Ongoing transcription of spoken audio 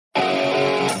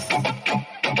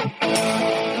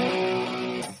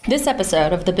This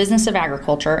episode of The Business of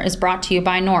Agriculture is brought to you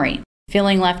by Nori.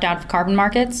 Feeling left out of carbon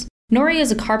markets? Nori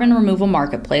is a carbon removal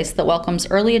marketplace that welcomes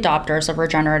early adopters of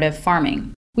regenerative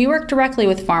farming. We work directly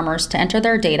with farmers to enter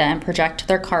their data and project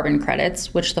their carbon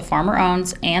credits, which the farmer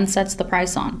owns and sets the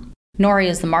price on. Nori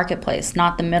is the marketplace,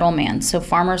 not the middleman, so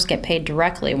farmers get paid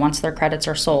directly once their credits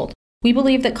are sold. We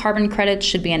believe that carbon credits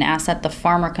should be an asset the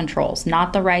farmer controls,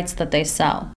 not the rights that they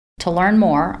sell. To learn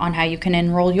more on how you can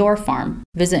enroll your farm,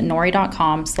 visit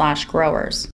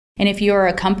nori.com/growers. And if you are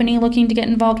a company looking to get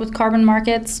involved with carbon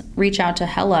markets, reach out to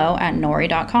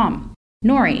hello@nori.com.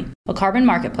 Nori, a carbon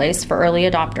marketplace for early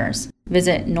adopters.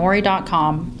 Visit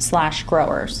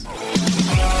nori.com/growers.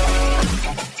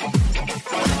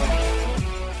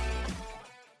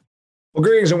 Well,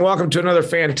 greetings and welcome to another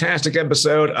fantastic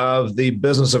episode of the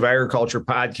Business of Agriculture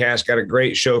podcast. Got a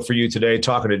great show for you today,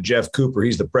 talking to Jeff Cooper.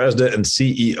 He's the president and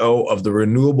CEO of the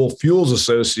Renewable Fuels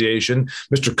Association.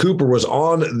 Mr. Cooper was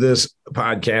on this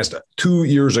podcast 2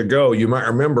 years ago. You might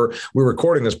remember, we're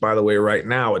recording this, by the way, right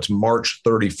now. It's March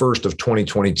 31st of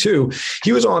 2022.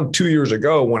 He was on 2 years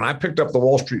ago when I picked up the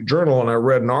Wall Street Journal and I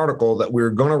read an article that we were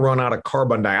going to run out of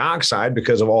carbon dioxide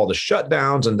because of all the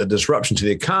shutdowns and the disruption to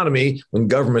the economy when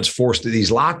governments forced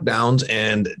these lockdowns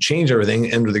and change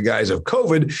everything under the guise of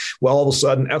COVID. Well, all of a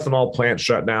sudden, ethanol plants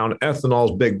shut down.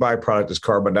 Ethanol's big byproduct is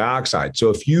carbon dioxide.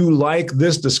 So if you like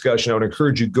this discussion, I would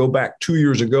encourage you to go back 2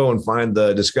 years ago and find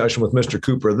the discussion with Mr.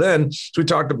 Cooper then. So we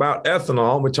talked about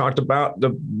ethanol. We talked about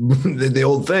the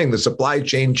old thing, the supply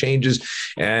chain changes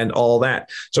and all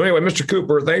that. So anyway, Mr.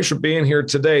 Cooper, thanks for being here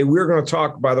today. We're going to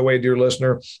talk, by the way, dear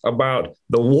listener, about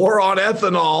the war on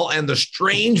ethanol and the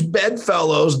strange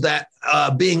bedfellows that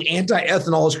being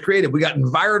anti-ethanol has created. We got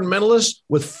environmentalists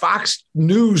with Fox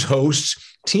News hosts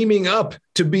teaming up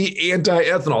to be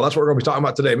anti-ethanol. That's what we're going to be talking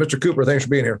about today. Mr. Cooper, thanks for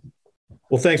being here.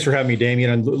 Well, thanks for having me, Damian.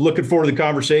 I'm looking forward to the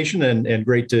conversation and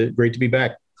great to be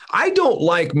back. I don't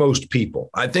like most people.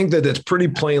 I think that it's pretty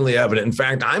plainly evident. In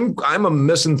fact, I'm a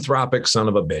misanthropic son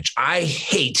of a bitch. I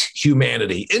hate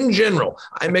humanity in general.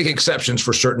 I make exceptions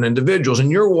for certain individuals, and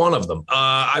you're one of them.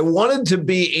 I wanted to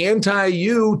be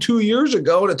anti-you 2 years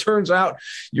ago, and it turns out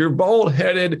your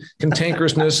bald-headed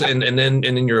cantankerousness and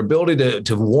then your ability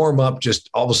to warm up just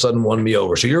all of a sudden won me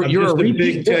over. So you're a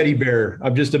big teddy bear.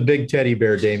 I'm just a big teddy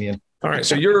bear, Damian. All right.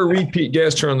 So you're a repeat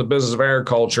guest here on the Business of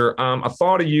Agriculture. I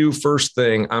thought of you first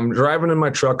thing. I'm driving in my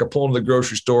truck. I pull into the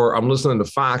grocery store. I'm listening to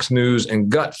Fox News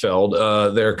and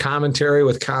Gutfeld. Their commentary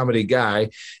with Comedy Guy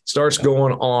starts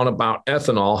going on about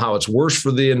ethanol, how it's worse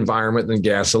for the environment than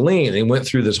gasoline. He went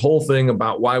through this whole thing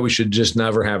about why we should just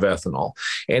never have ethanol.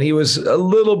 And he was a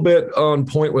little bit on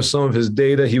point with some of his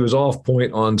data. He was off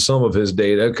point on some of his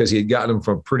data because he had gotten them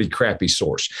from a pretty crappy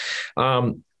source.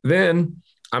 Then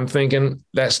I'm thinking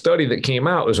that study that came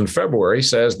out, was in February,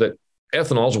 says that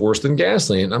ethanol is worse than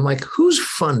gasoline. I'm like, who's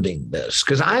funding this?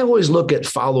 Because I always look at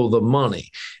follow the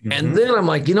money. Mm-hmm. And then I'm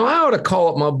like, I ought to call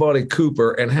up my buddy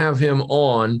Cooper and have him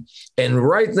on. And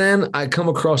right then I come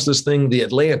across this thing, The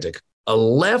Atlantic, a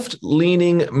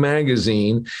left-leaning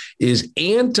magazine, is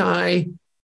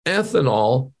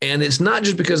anti-ethanol. And it's not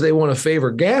just because they want to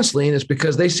favor gasoline. It's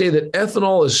because they say that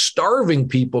ethanol is starving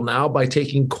people now by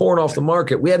taking corn off the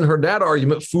market. We hadn't heard that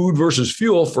argument, food versus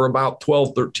fuel, for about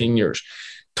 12, 13 years.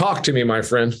 Talk to me, my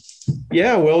friend.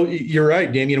 Yeah, well, you're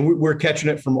right, Damian. We're catching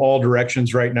it from all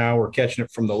directions right now. We're catching it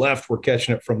from the left. We're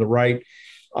catching it from the right.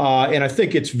 And I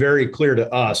think it's very clear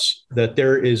to us that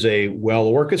there is a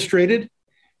well-orchestrated,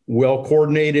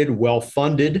 well-coordinated,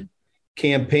 well-funded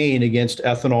campaign against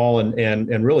ethanol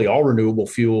and really all renewable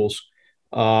fuels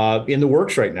in the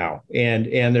works right now.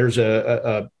 And there's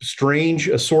a strange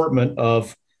assortment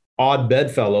of odd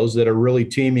bedfellows that are really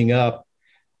teaming up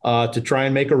to try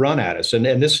and make a run at us. And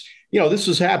this, this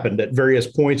has happened at various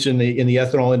points in the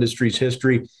ethanol industry's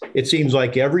history. It seems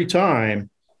like every time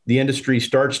the industry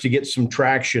starts to get some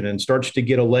traction and starts to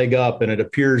get a leg up, and it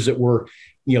appears that we're,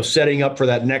 setting up for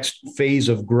that next phase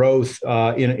of growth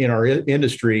in our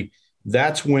industry,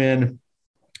 that's when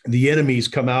the enemies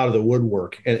come out of the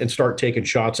woodwork and start taking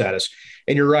shots at us.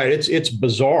 And you're right. It's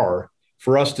bizarre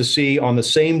for us to see on the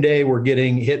same day we're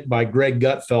getting hit by Greg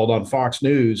Gutfeld on Fox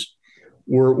News.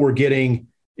 We're getting,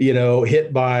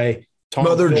 hit by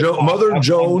Mother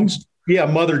Jones. Yeah.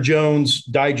 Mother Jones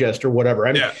Digest or whatever.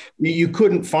 I mean, You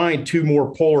couldn't find two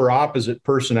more polar opposite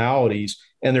personalities,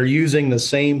 and they're using the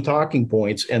same talking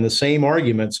points and the same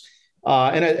arguments.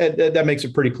 And that makes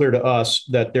it pretty clear to us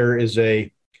that there is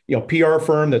a PR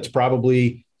firm that's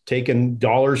probably taken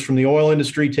dollars from the oil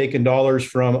industry, taken dollars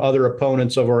from other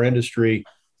opponents of our industry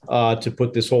to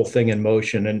put this whole thing in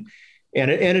motion. And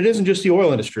it isn't just the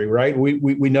oil industry, right?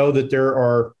 We know that there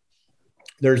are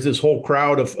there's this whole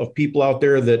crowd of people out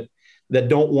there that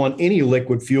don't want any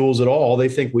liquid fuels at all. They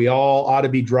think we all ought to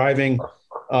be driving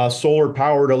solar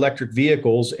powered electric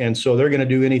vehicles. And so they're going to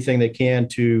do anything they can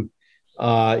to,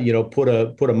 put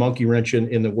a monkey wrench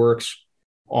in the works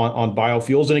on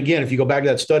biofuels. And again, if you go back to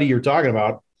that study you're talking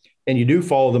about and you do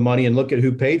follow the money and look at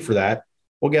who paid for that,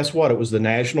 well, guess what? It was the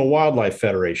National Wildlife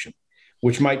Federation,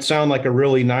 which might sound like a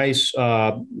really nice,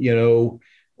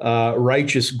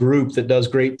 righteous group that does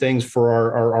great things for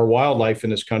our wildlife in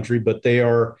this country, but they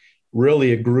are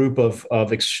really a group of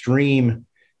extreme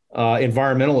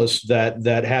environmentalists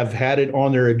that have had it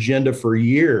on their agenda for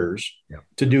years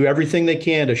to do everything they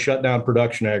can to shut down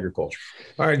production agriculture.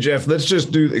 All right, Jeff, let's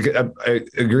just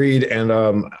agreed. And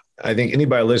I think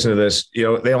anybody listening to this,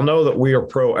 they'll know that we are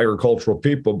pro-agricultural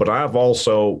people, but I've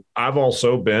also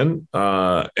been,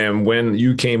 and when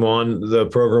you came on the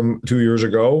program 2 years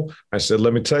ago, I said,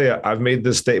 let me tell you, I've made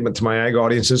this statement to my ag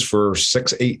audiences for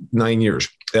 6, 8, 9 years.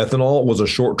 Ethanol was a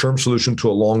short-term solution to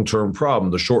a long-term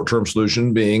problem. The short-term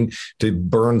solution being to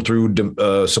burn through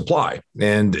supply.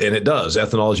 And it does.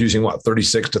 Ethanol is using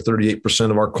 36 to 38%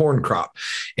 of our corn crop.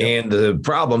 And the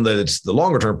problem the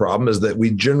longer-term problem is that we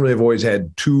generally have always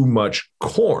had too much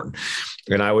corn.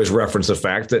 And I always reference the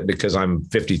fact that because I'm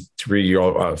 52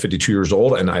 years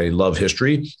old and I love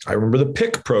history, I remember the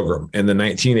PIC program in the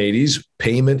 1980s,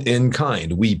 payment in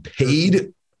kind. We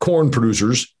paid corn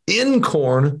producers in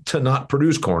corn to not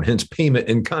produce corn, hence payment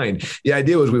in kind. The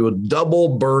idea was we would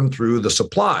double burn through the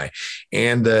supply.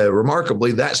 And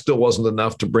remarkably, that still wasn't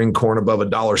enough to bring corn above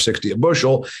 $1.60 a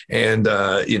bushel. And,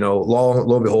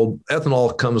 lo and behold,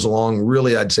 ethanol comes along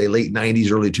really, I'd say late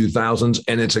 90s, early 2000s,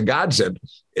 and it's a godsend.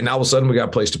 And all of a sudden we got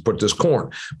a place to put this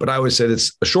corn. But I always said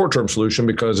it's a short-term solution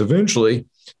because eventually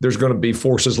there's going to be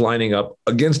forces lining up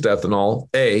against ethanol,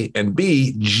 A, and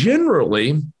B,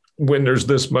 generally, when there's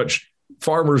this much,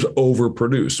 farmers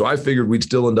overproduce. So I figured we'd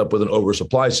still end up with an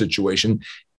oversupply situation.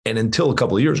 And until a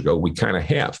couple of years ago, we kind of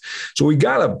have. So we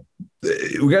got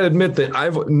to admit that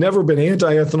I've never been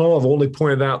anti-ethanol. I've only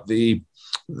pointed out the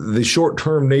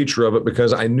short-term nature of it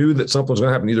because I knew that something was going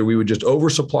to happen. Either we would just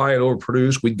oversupply and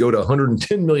overproduce. We'd go to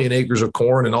 110 million acres of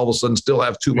corn and all of a sudden still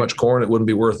have too much corn. It wouldn't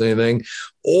be worth anything.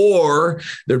 Or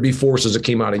there'd be forces that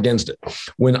came out against it.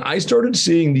 When I started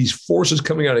seeing these forces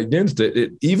coming out against it,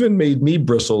 it even made me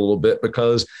bristle a little bit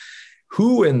because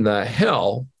who in the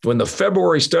hell, when the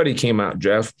February study came out,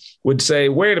 Jeff, would say,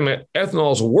 wait a minute,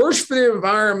 ethanol is worse for the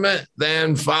environment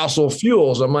than fossil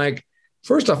fuels? I'm like,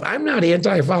 first off, I'm not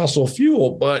anti-fossil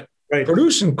fuel, but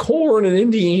producing corn in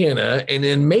Indiana and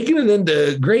then making it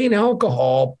into grain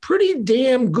alcohol, pretty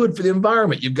damn good for the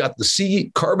environment. You've got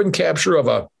the carbon capture of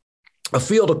a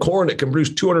field of corn that can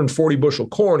produce 240 bushel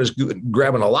corn is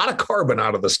grabbing a lot of carbon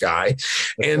out of the sky.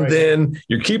 And then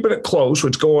you're keeping it close.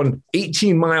 It's going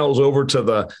 18 miles over to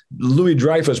the Louis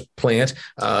Dreyfus plant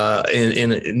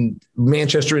in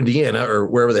Manchester, Indiana, or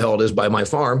wherever the hell it is by my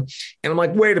farm. And I'm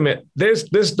like, wait a minute, this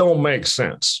don't make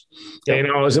sense. Yep.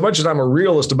 As much as I'm a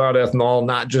realist about ethanol,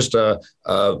 not just a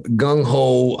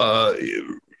gung-ho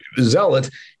zealot,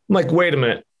 I'm like, wait a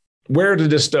minute. Where did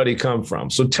this study come from?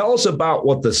 So tell us about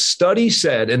what the study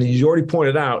said. And you already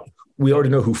pointed out, we already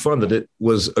know who funded it,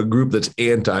 was a group that's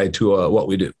anti to what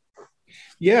we do.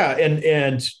 Yeah.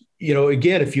 And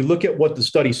again, if you look at what the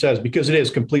study says, because it is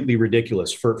completely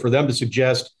ridiculous for them to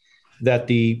suggest that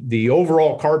the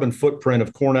overall carbon footprint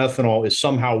of corn ethanol is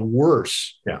somehow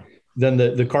worse than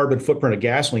the carbon footprint of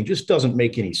gasoline just doesn't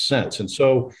make any sense. And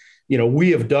so,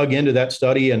 we have dug into that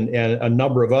study and a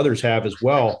number of others have as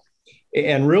well.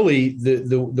 And really,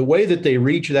 the way that they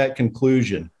reach that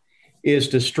conclusion is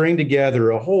to string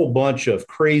together a whole bunch of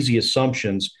crazy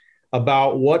assumptions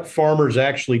about what farmers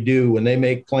actually do when they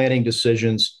make planting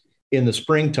decisions in the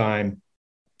springtime.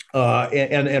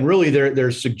 And really,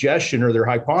 their suggestion or their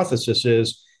hypothesis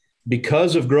is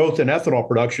because of growth in ethanol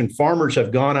production, farmers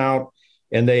have gone out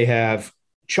and they have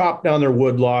chopped down their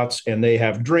woodlots and they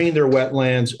have drained their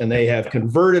wetlands and they have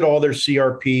converted all their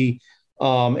CRP.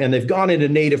 And they've gone into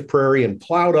native prairie and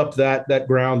plowed up that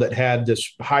ground that had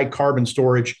this high carbon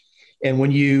storage. And when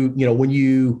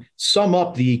you sum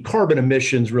up the carbon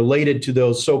emissions related to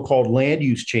those so-called land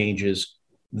use changes,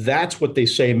 that's what they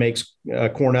say makes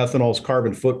corn ethanol's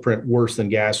carbon footprint worse than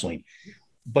gasoline.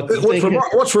 But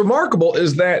what's remarkable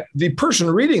is that the person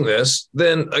reading this,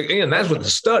 then again, that's what the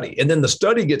study, and then the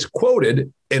study gets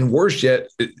quoted, and worse yet,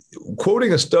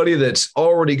 quoting a study that's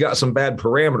already got some bad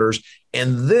parameters,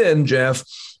 and then Jeff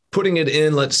putting it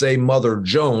in, let's say, Mother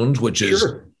Jones, which is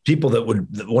people that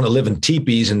would want to live in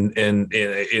teepees and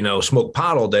smoke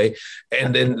pot all day,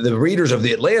 and then the readers of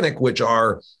the Atlantic, which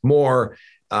are more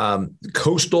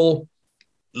coastal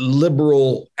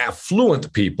liberal,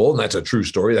 affluent people, and that's a true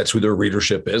story. That's who their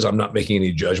readership is. I'm not making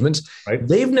any judgments. Right.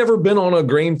 They've never been on a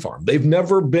grain farm. They've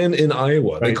never been in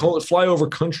Iowa. Right. They call it flyover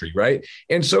country, right?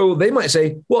 And so they might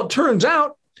say, well, it turns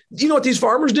out, you know what these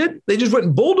farmers did? They just went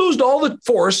and bulldozed all the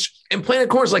forests and planted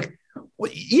corn. It's like,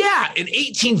 well, yeah, in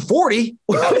 1840,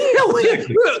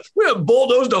 we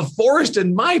bulldozed a forest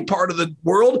in my part of the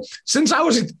world since I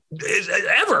was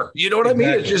ever. You know what I mean?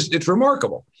 It's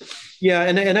remarkable. Yeah,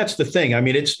 and that's the thing. I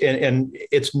mean,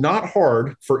 it's not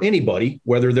hard for anybody,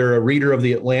 whether they're a reader of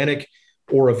The Atlantic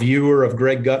or a viewer of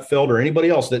Greg Gutfeld or anybody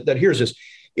else that hears this.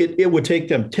 It would take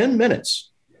them 10 minutes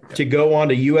to go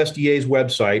onto USDA's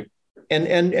website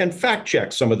and fact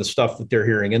check some of the stuff that they're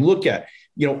hearing and look at,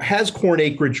 has corn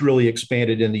acreage really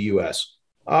expanded in the U.S.?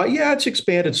 Yeah, it's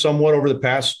expanded somewhat over the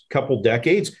past couple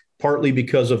decades, partly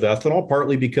because of ethanol,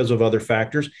 partly because of other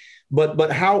factors.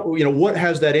 But how, what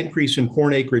has that increase in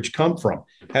corn acreage come from?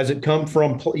 Has it come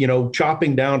from,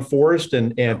 chopping down forest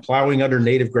and plowing under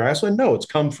native grassland? No, it's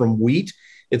come from wheat.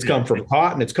 It's come from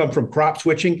cotton. It's come from crop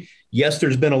switching. Yes,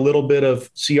 there's been a little bit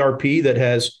of CRP that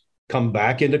has come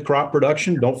back into crop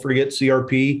production. Don't forget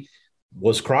CRP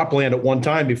was cropland at one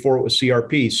time before it was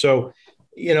CRP. So,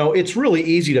 it's really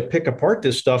easy to pick apart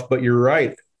this stuff, but you're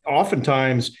right.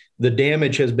 Oftentimes the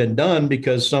damage has been done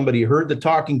because somebody heard the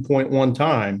talking point one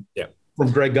time from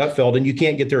Greg Gutfeld, and you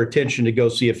can't get their attention to go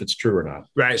see if it's true or not.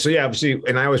 Right. So, see,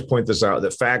 and I always point this out,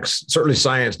 that facts, certainly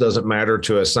science doesn't matter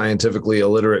to a scientifically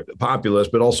illiterate populace,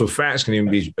 but also facts can even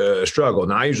be a struggle.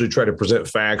 Now, I usually try to present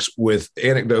facts with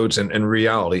anecdotes and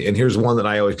reality. And here's one that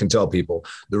I always can tell people: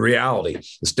 the reality.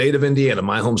 The state of Indiana,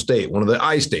 my home state, one of the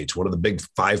I states, one of the big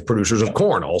 5 producers of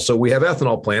corn. Also, we have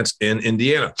ethanol plants in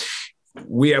Indiana.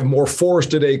 We have more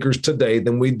forested acres today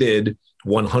than we did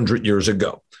 100 years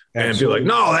ago. Absolutely. And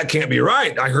be like, no, that can't be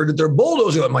right. I heard that they're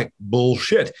bulldozing. I'm like,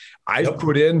 bullshit. I've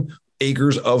put in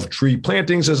acres of tree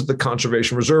plantings as the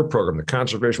Conservation Reserve Program. The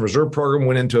Conservation Reserve Program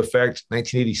went into effect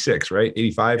 1986, right?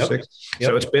 85, 6.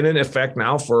 So it's been in effect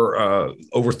now for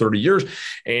over 30 years.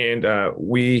 And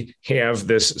we have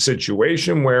this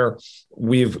situation where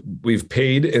we've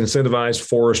paid incentivized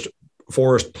forest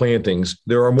plantings.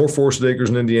 There are more forested acres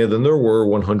in Indiana than there were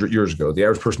 100 years ago. The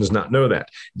average person does not know that.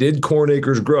 Did corn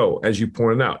acres grow, as you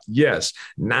pointed out? Yes,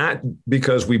 not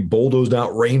because we bulldozed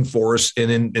out rainforests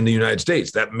in the United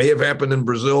States. That may have happened in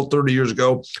Brazil 30 years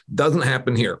ago. Doesn't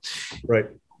happen here. Right.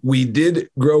 We did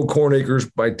grow corn acres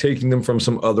by taking them from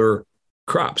some other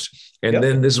crops. And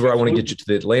then this is where I want to get you to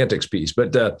the Atlantics piece.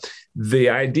 But the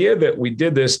idea that we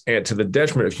did this to the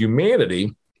detriment of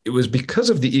humanity, it was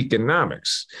because of the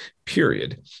economics,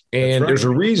 period. And there's a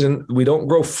reason we don't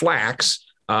grow flax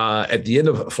at the end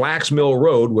of Flax Mill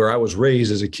Road, where I was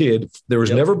raised as a kid. There was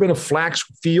never been a flax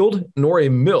field nor a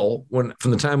mill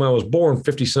from the time I was born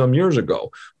 50 some years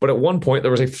ago. But at one point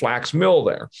there was a flax mill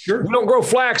there. Sure. We don't grow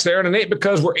flax there, and it ain't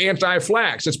because we're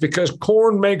anti-flax. It's because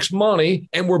corn makes money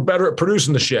and we're better at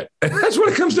producing the shit. That's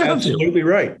what it comes down to. Absolutely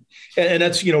right. And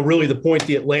that's, really the point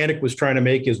the Atlantic was trying to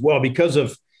make as well. Because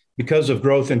of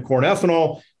growth in corn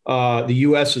ethanol, the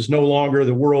U.S. is no longer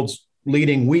the world's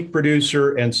leading wheat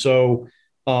producer. And so,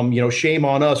 shame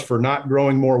on us for not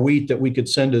growing more wheat that we could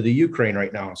send to the Ukraine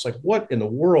right now. It's like, what in the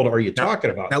world are you talking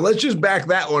about? Now, let's just back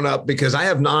that one up, because I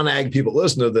have non-ag people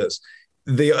listen to this.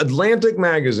 The Atlantic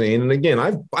magazine, and again,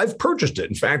 I've purchased it.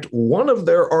 In fact, one of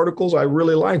their articles I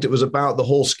really liked. It was about the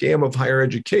whole scam of higher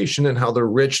education and how the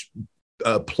rich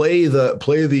play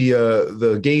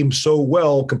the game so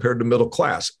well compared to middle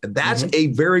class. And that's a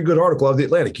very good article of the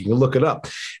Atlantic. You can look it up.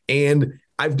 And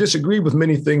I've disagreed with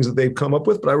many things that they've come up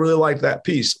with, but I really like that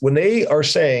piece. When they are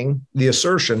saying the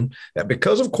assertion that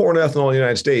because of corn ethanol in the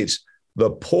United States,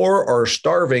 the poor are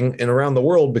starving and around the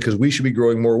world because we should be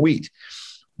growing more wheat.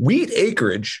 Wheat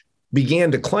acreage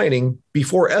began declining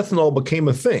before ethanol became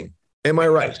a thing. Am I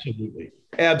right?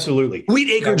 Absolutely. Wheat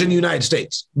acreage in the United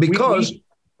States, because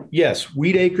yes,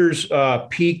 wheat acres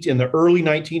peaked in the early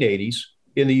 1980s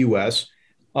in the U.S.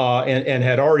 And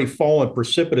had already fallen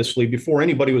precipitously before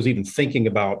anybody was even thinking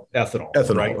about ethanol.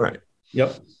 Right.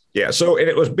 Yep. Yeah. So, and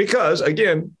it was because,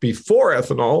 again, before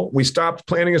ethanol, we stopped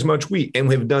planting as much wheat, and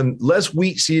we've done less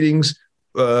wheat seedings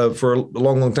for a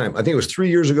long, long time. I think it was 3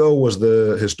 years ago was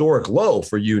the historic low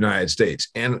for United States.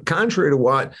 And contrary to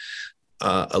what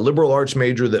a liberal arts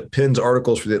major that pins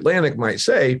articles for the Atlantic might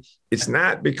say, it's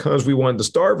not because we wanted to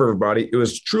starve everybody. It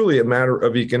was truly a matter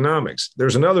of economics.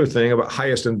 There's another thing about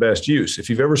highest and best use. If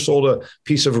you've ever sold a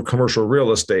piece of commercial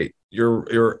real estate,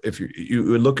 if you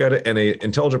would look at it, and an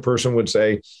intelligent person would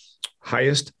say,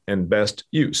 highest and best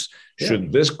use.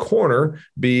 Should this corner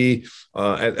be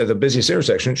at the busiest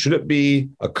intersection? Should it be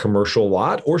a commercial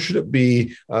lot, or should it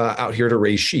be out here to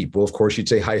raise sheep? Well, of course, you'd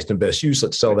say highest and best use.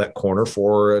 Let's sell that corner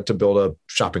to build a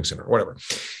shopping center, whatever.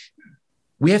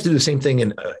 We have to do the same thing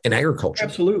in agriculture.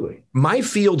 Absolutely. My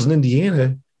fields in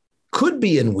Indiana could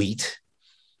be in wheat,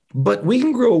 but we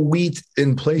can grow wheat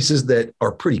in places that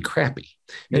are pretty crappy.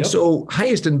 And so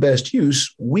highest and best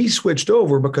use, we switched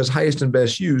over because highest and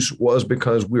best use was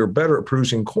because we were better at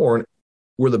producing corn.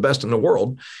 We're the best in the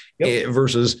world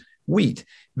versus wheat.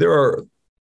 There are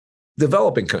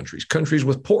developing countries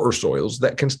with poorer soils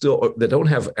that don't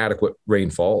have adequate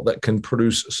rainfall that can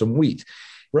produce some wheat.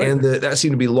 Right. And that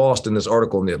seemed to be lost in this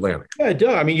article in the Atlantic. Yeah, it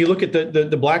does. I mean, you look at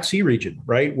the Black Sea region,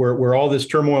 right, where all this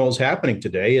turmoil is happening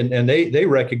today, and they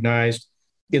recognized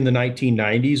in the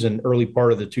 1990s and early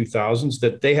part of the 2000s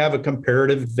that they have a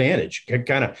comparative advantage.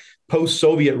 Kind of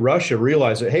post-Soviet Russia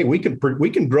realized that, hey, we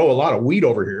can grow a lot of wheat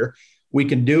over here. We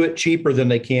can do it cheaper than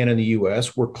they can in the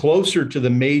U.S. We're closer to the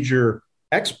major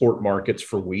export markets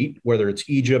for wheat, whether it's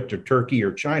Egypt or Turkey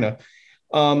or China.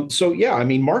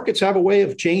 Markets have a way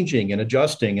of changing and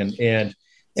adjusting, and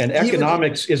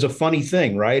economics is a funny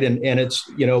thing, right? And it's,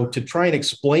 to try and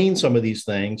explain some of these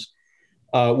things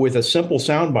with a simple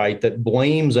soundbite that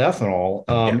blames ethanol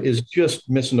is just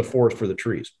missing the forest for the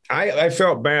trees. I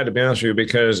felt bad, to be honest with you,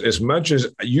 because as much as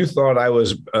you thought I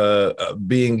was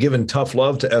being given tough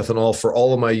love to ethanol for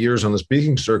all of my years on the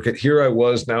speaking circuit, here I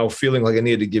was now feeling like I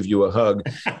needed to give you a hug.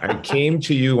 I came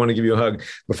to you, want to give you a hug.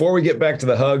 Before we get back to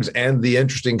the hugs and the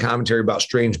interesting commentary about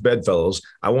strange bedfellows,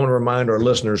 I want to remind our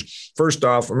listeners, first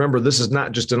off, remember, this is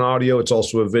not just an audio, it's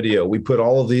also a video. We put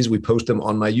all of these, we post them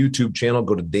on my YouTube channel.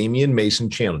 Go to Damian Mason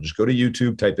channel. Just go to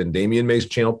YouTube, type in Damian Mason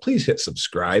channel. Please hit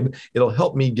subscribe. It'll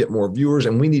help me get more viewers,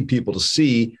 and we need people to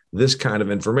see this kind of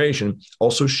information.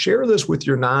 Also, share this with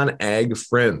your non-ag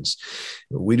friends.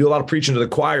 We do a lot of preaching to the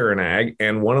choir in ag,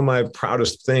 and one of my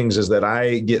proudest things is that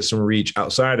I get some reach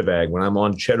outside of ag. When I'm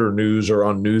on Cheddar News or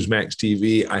on Newsmax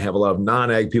TV, I have a lot of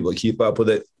non-ag people that keep up with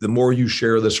it. The more you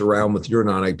share this around with your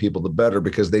non-ag people, the better,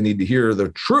 because they need to hear the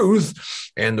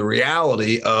truth and the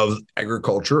reality of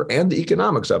agriculture and the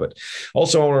economics of it.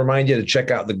 Also, I want to remind you to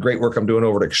check out the great work I'm doing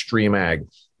over at Extreme Ag.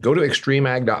 Go to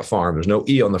extremeag.farm. There's no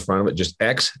E on the front of it, just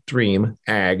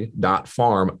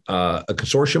extremeag.farm, a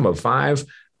consortium of 5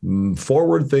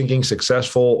 forward-thinking,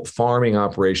 successful farming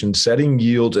operations, setting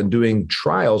yields and doing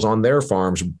trials on their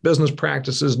farms, business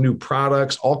practices, new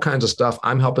products, all kinds of stuff.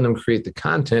 I'm helping them create the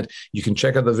content. You can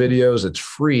check out the videos. It's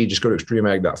free. Just go to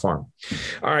extremeag.farm.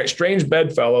 All right, strange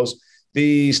bedfellows.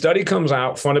 The study comes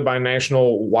out funded by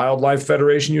National Wildlife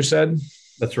Federation, you said?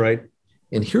 That's right.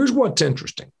 And here's what's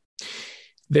interesting.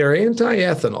 They're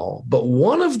anti-ethanol, but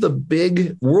one of the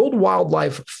big World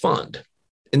Wildlife Fund,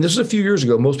 and this is a few years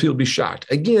ago, most people would be shocked.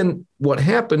 Again, what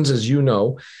happens is,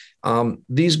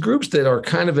 these groups that are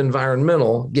kind of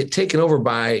environmental get taken over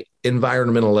by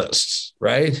environmentalists,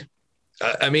 right?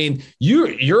 I mean,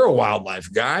 you're a wildlife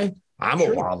guy. I'm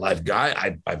a wildlife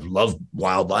guy. I love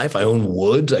wildlife. I own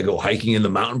woods. I go hiking in the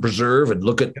mountain preserve and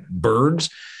look at birds.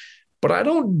 But I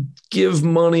don't give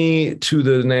money to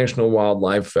the National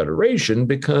Wildlife Federation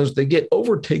because they get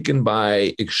overtaken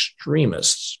by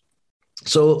extremists.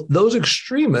 So those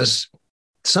extremists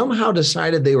somehow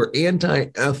decided they were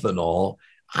anti-ethanol.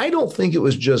 I don't think it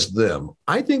was just them.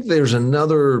 I think there's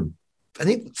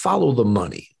follow the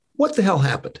money. What the hell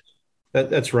happened?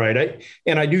 That's right.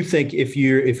 I do think if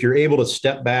you're able to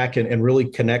step back and really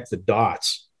connect the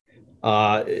dots,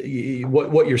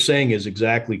 what you're saying is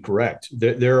exactly correct.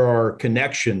 There are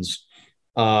connections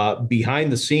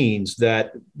behind the scenes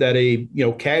that a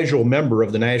casual member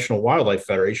of the National Wildlife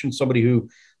Federation, somebody who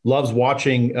loves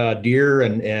watching deer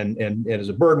and is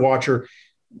a bird watcher,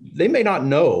 they may not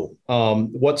know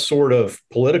what sort of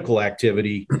political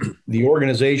activity the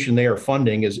organization they are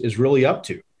funding is really up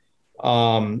to.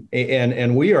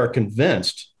 And we are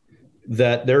convinced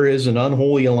that there is an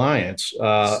unholy alliance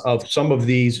of some of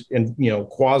these,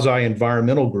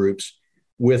 quasi-environmental groups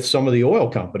with some of the oil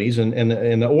companies and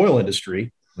the oil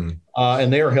industry,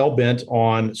 and they are hell bent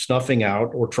on snuffing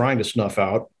out or trying to snuff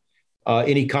out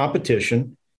any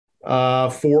competition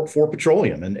for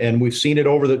petroleum, and we've seen it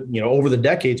over the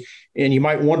decades. And you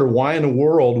might wonder why in the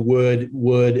world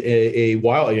would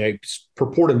a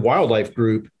purported wildlife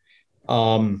group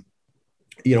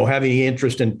have any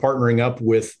interest in partnering up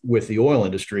with the oil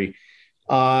industry.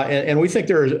 And we think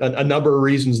there's a number of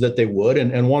reasons that they would.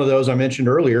 And one of those I mentioned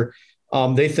earlier,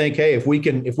 they think, hey, if we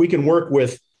can work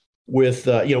with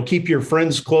keep your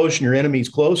friends close and your enemies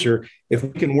closer, if we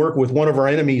can work with one of our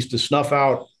enemies to snuff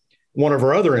out one of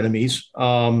our other enemies,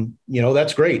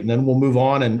 that's great. And then we'll move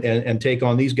on and take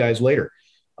on these guys later.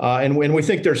 And we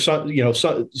think there's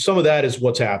some of that is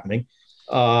what's happening.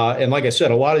 And like I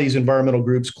said, a lot of these environmental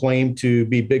groups claim to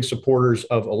be big supporters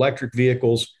of electric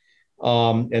vehicles.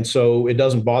 And so it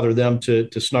doesn't bother them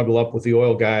to snuggle up with the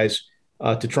oil guys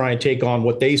to try and take on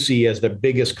what they see as the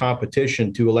biggest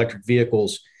competition to electric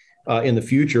vehicles in the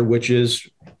future, which is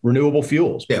renewable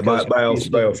fuels. Yeah,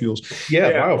 biofuels.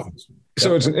 Yeah, biofuels.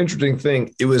 So it's an interesting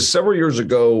thing. It was several years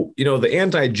ago, the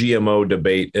anti-GMO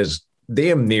debate is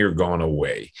damn near gone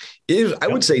away. I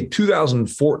would say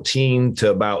 2014 to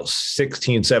about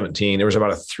 16, 17, there was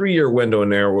about a 3-year window in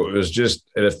there where it was just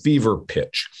at a fever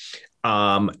pitch.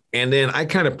 And then I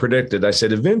kind of predicted, I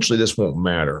said, eventually this won't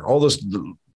matter. All this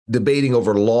debating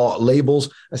over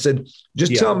labels. I said,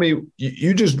 just tell me,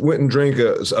 you just went and drank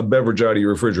a beverage out of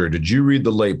your refrigerator. Did you read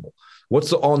the label?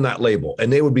 What's on that label?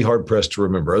 And they would be hard pressed to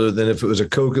remember, other than if it was a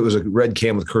Coke, it was a red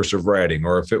can with cursive writing,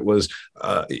 or if it was,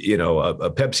 a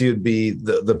Pepsi, it'd be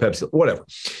the Pepsi, whatever.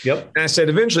 Yep. And I said,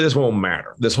 eventually this won't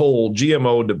matter. This whole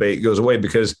GMO debate goes away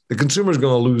because the consumer is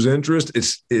going to lose interest.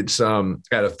 It's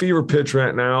at a fever pitch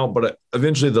right now, but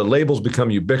eventually the labels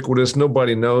become ubiquitous.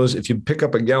 Nobody knows. If you pick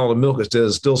up a gallon of milk,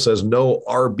 it still says no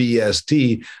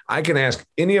RBST. I can ask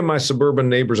any of my suburban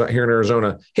neighbors out here in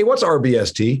Arizona, hey, what's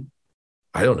RBST?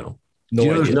 I don't know. Do you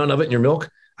know there's none of it in your milk?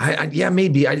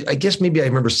 Maybe. I guess maybe I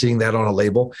remember seeing that on a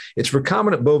label. It's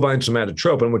recombinant bovine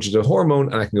somatotropin, which is a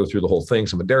hormone, and I can go through the whole thing.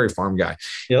 So I'm a dairy farm guy.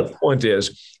 Yep. The point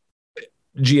is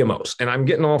GMOs, and I'm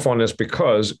getting off on this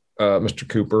because, Mr.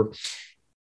 Cooper,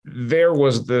 there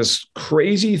was this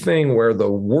crazy thing where the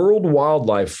World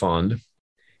Wildlife Fund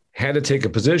had to take a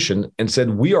position and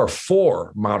said, we are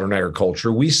for modern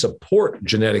agriculture. We support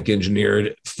genetic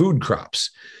engineered food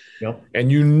crops. Yep. And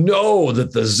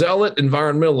that the zealot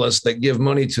environmentalists that give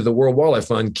money to the World Wildlife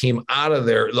Fund came out of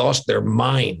there, lost their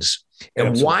minds. And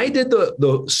Absolutely. Why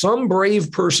did some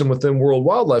brave person within World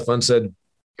Wildlife Fund said,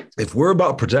 if we're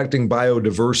about protecting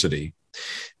biodiversity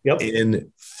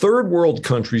in third world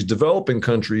countries, developing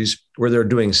countries where they're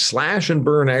doing slash and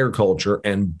burn agriculture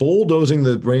and bulldozing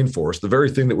the rainforest, the very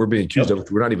thing that we're being accused of,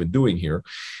 which we're not even doing here,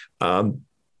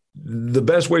 the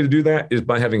best way to do that is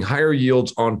by having higher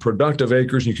yields on productive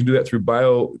acres. You can do that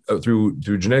through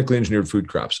genetically engineered food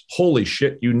crops. Holy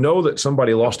shit. That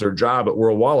somebody lost their job at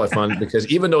World Wildlife Fund because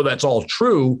even though that's all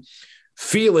true,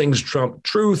 feelings trump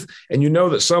truth. And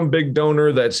that some big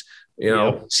donor that's,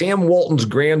 Sam Walton's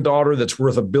granddaughter that's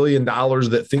worth $1 billion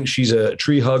that thinks she's a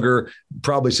tree hugger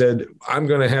probably said, I'm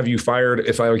going to have you fired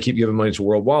if I keep giving money to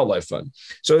World Wildlife Fund.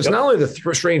 So it's not only the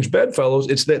strange bedfellows,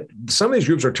 it's that some of these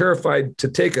groups are terrified to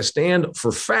take a stand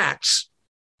for facts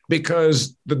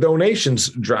because the donations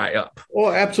dry up.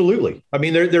 Well, absolutely. I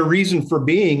mean, their reason for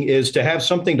being is to have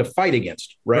something to fight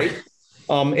against, right?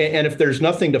 And if there's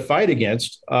nothing to fight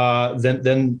against,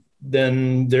 then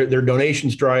their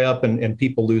donations dry up and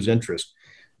people lose interest.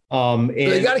 And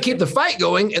they got to keep the fight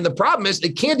going. And the problem is they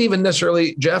can't even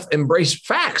necessarily, Jeff, embrace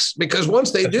facts because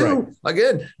once they do,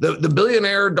 again, the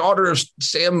billionaire daughter of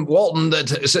Sam Walton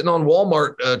that's sitting on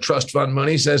Walmart trust fund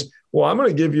money says, well, I'm going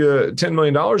to give you $10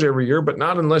 million every year, but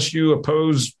not unless you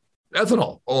oppose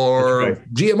ethanol or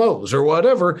GMOs or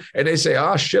whatever. And they say,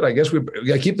 shit, I guess we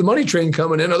got to keep the money train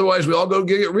coming in. Otherwise we all go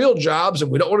get real jobs. And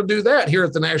we don't want to do that here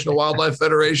at the National Wildlife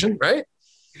Federation. Right.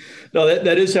 No,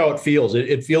 that is how it feels.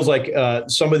 It feels like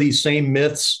some of these same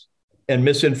myths and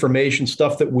misinformation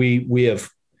stuff that we have,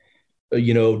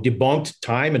 debunked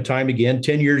time and time again,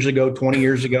 10 years ago, 20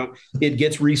 years ago, it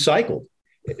gets recycled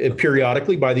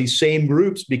periodically by these same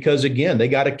groups, because again, they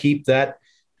got to keep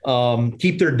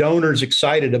their donors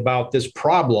excited about this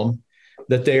problem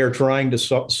that they are trying to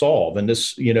solve, and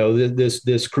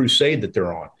this crusade that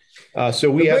they're on.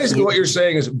 So basically what you're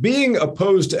saying is being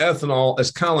opposed to ethanol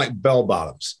is kind of like bell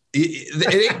bottoms.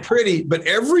 It ain't pretty, but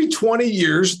every 20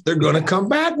 years they're going to come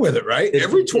back with it, right?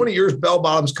 Every 20 years bell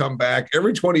bottoms come back.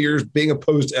 Every 20 years being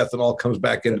opposed to ethanol comes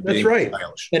back into being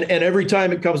stylish. And every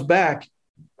time it comes back,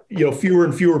 fewer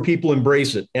and fewer people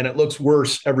embrace it, and it looks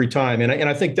worse every time. And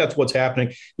I think that's what's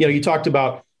happening. You talked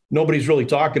about nobody's really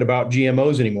talking about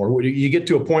GMOs anymore. You get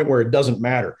to a point where it doesn't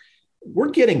matter.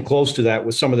 We're getting close to that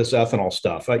with some of this ethanol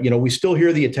stuff. We still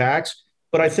hear the attacks,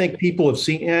 but I think people have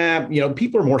seen,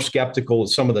 people are more skeptical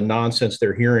of some of the nonsense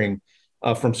they're hearing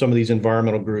from some of these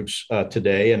environmental groups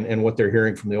today and what they're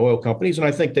hearing from the oil companies. And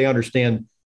I think they understand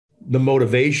the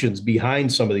motivations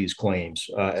behind some of these claims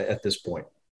at this point.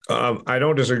 I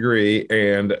don't disagree.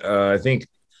 And I think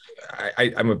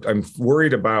I'm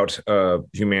worried about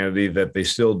humanity, that they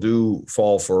still do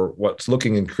fall for what's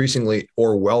looking increasingly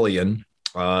Orwellian.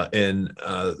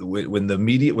 When the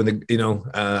media,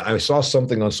 I saw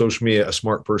something on social media, a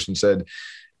smart person said,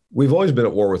 we've always been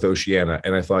at war with Oceania.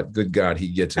 And I thought, good God, he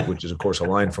gets it, which is, of course, a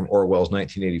line from Orwell's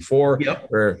 1984, yep.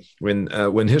 where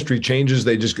when history changes,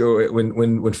 they just go,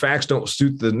 when facts don't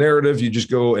suit the narrative, you just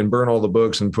go and burn all the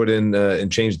books and put in and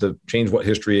change what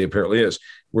history apparently is.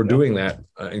 We're doing that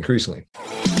increasingly.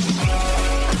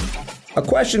 A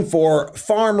question for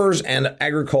farmers and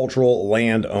agricultural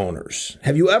landowners.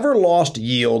 Have you ever lost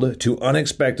yield to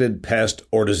unexpected pest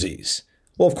or disease?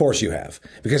 Well, of course you have,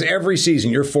 because every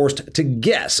season you're forced to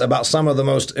guess about some of the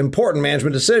most important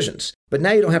management decisions. But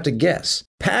now you don't have to guess.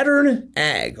 Pattern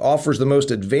Ag offers the most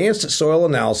advanced soil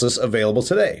analysis available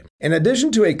today. In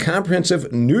addition to a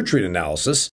comprehensive nutrient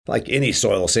analysis, like any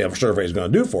soil survey is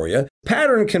going to do for you,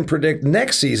 Pattern can predict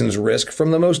next season's risk from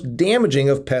the most damaging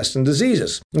of pests and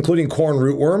diseases, including corn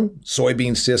rootworm,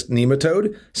 soybean cyst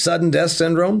nematode, sudden death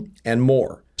syndrome, and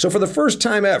more. So for the first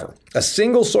time ever, a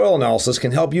single soil analysis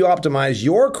can help you optimize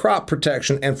your crop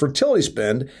protection and fertility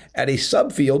spend at a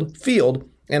subfield, field,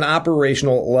 and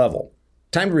operational level.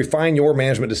 Time to refine your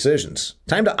management decisions.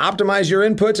 Time to optimize your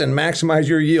inputs and maximize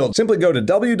your yield. Simply go to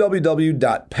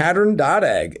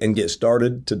www.pattern.ag and get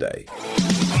started today.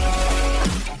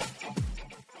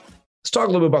 Let's talk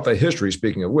a little bit about the history,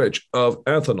 speaking of which, of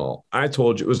ethanol. I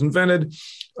told you it was invented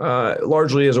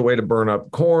largely as a way to burn up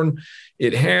corn.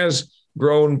 It has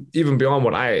grown even beyond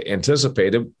what I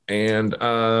anticipated. And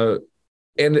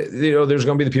there's going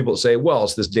to be the people that say, well,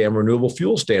 it's this damn renewable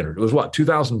fuel standard. It was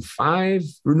 2005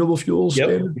 renewable fuel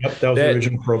standard? Yep, that was the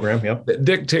original program. Yep. That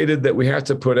dictated that we have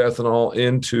to put ethanol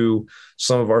into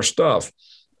some of our stuff.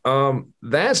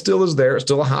 That still is there. It's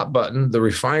still a hot button. The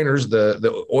refiners,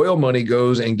 the oil money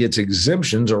goes and gets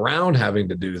exemptions around having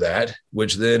to do that,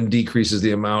 which then decreases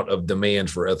the amount of demand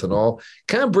for ethanol.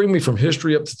 Kind of bring me from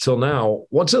history up to till now.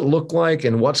 What's it look like,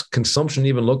 and what's consumption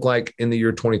even look like in the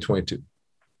year 2022?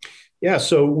 Yeah.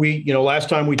 So last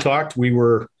time we talked, we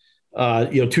were, 2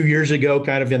 years ago,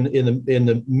 kind of in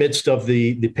the midst of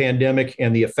the pandemic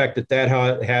and the effect that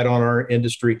had on our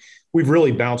industry. We've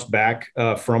really bounced back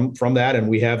from that, and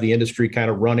we have the industry kind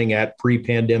of running at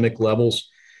pre-pandemic levels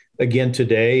again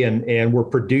today. And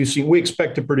we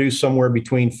expect to produce somewhere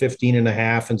between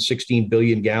 15.5 and 16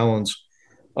 billion gallons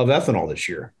of ethanol this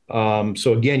year.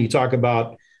 So again, you talk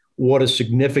about what a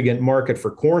significant market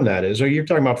for corn that is. You're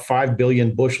talking about 5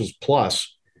 billion bushels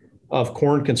plus of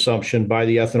corn consumption by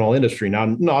the ethanol industry. Now,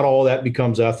 not all of that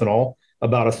becomes ethanol.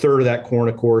 About a third of that corn,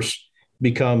 of course,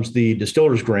 becomes the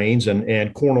distiller's grains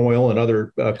and corn oil and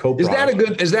other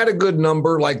co-products. Is that a good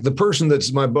number? Like the person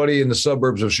that's my buddy in the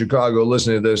suburbs of Chicago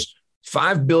listening to this,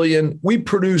 5 billion, we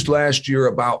produced last year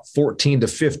about 14 to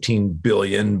 15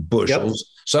 billion bushels. Yep.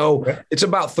 So it's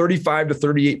about 35 to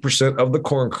 38% of the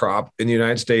corn crop in the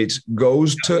United States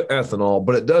goes to ethanol,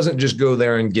 but it doesn't just go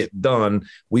there and get done.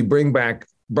 We bring back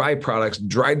byproducts,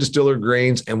 dried distiller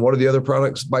grains, and what are the other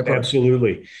products? Byproducts?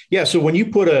 Absolutely. Yeah. So when you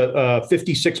put a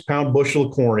 56-pound bushel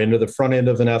of corn into the front end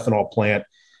of an ethanol plant,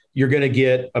 you're going to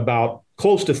get about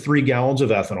close to 3 gallons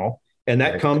of ethanol, and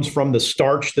that comes from the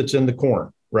starch that's in the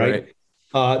corn, right?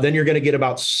 Then you're going to get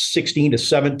about 16 to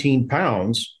 17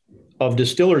 pounds of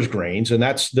distiller's grains, and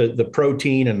that's the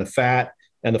protein and the fat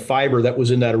and the fiber that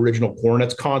was in that original corn.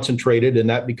 That's concentrated, and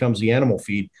that becomes the animal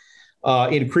feed.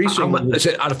 Increasing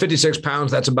out of 56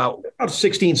 pounds, that's about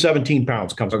 16, 17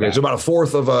 pounds comes back. So about a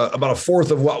fourth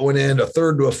of what went in, a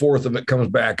third to a fourth of it comes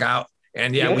back out.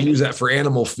 And we use that for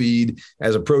animal feed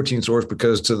as a protein source,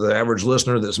 because to the average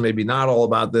listener that's maybe not all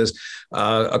about this,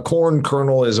 a corn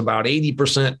kernel is about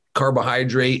 80%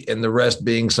 carbohydrate and the rest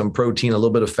being some protein, a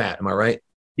little bit of fat. Am I right?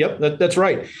 Yep, that's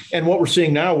right. And what we're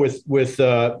seeing now with most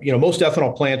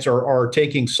ethanol plants are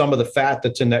taking some of the fat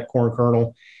that's in that corn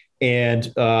kernel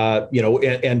and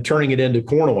turning it into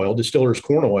corn oil, distiller's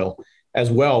corn oil as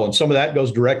well. And some of that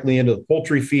goes directly into the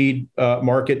poultry feed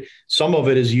market. Some of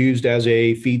it is used as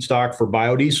a feedstock for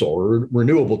biodiesel or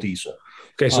renewable diesel.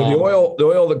 Okay, so the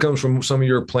oil that comes from some of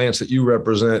your plants that you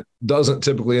represent doesn't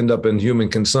typically end up in human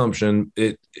consumption.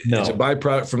 It's a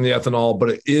byproduct from the ethanol, but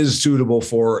it is suitable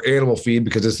for animal feed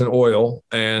because it's an oil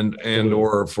and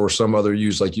or for some other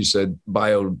use, like you said,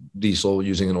 biodiesel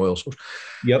using an oil source.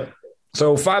 Yep.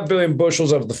 So 5 billion bushels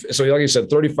so like you said,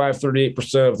 35,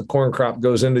 38% of the corn crop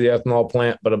goes into the ethanol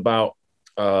plant, but about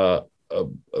a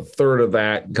third of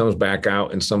that comes back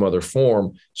out in some other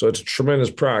form. So it's a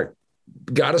tremendous product.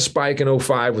 Got a spike in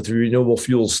 05 with the renewable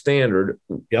fuel standard.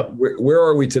 Yep. Where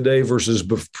are we today versus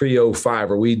pre-05?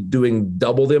 Are we doing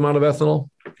double the amount of ethanol?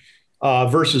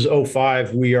 Versus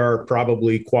 05, we are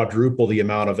probably quadruple the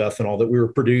amount of ethanol that we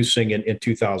were producing in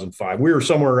 2005. We were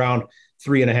somewhere around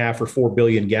 3.5 or 4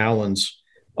 billion gallons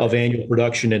of annual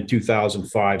production in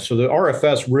 2005. So the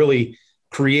RFS really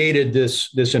created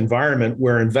this environment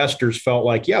where investors felt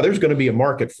like, yeah, there's going to be a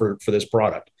market for this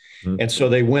product. Mm-hmm. And so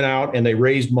they went out and they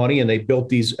raised money and they built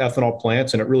these ethanol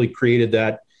plants, and it really created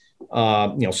that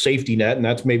safety net. And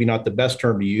that's maybe not the best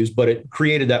term to use, but it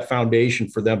created that foundation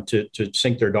for them to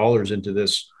sink their dollars into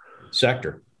this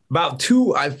sector. I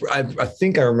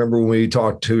think I remember when we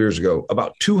talked 2 years ago,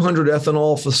 about 200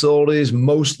 ethanol facilities,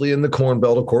 mostly in the Corn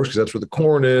Belt, of course, because that's where the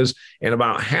corn is. And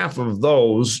about half of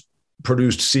those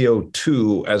produced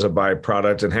CO2 as a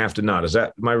byproduct and half did not. Is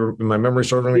that my memory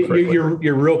serving me correctly?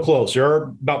 You're real close. There are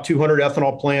about 200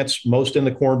 ethanol plants, most in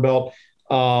the Corn Belt.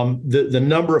 The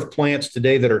number of plants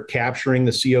today that are capturing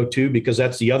the CO2, because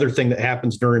that's the other thing that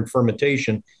happens during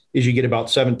fermentation, is you get about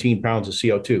 17 pounds of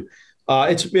CO2.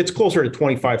 It's closer to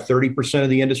 25-30% of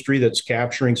the industry that's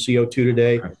capturing CO2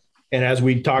 today. Okay. And as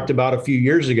we talked about a few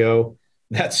years ago,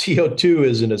 that CO2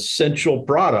 is an essential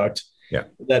product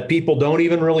that people don't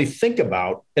even really think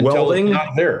about until it's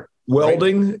not there.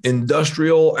 Welding, right?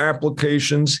 Industrial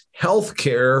applications,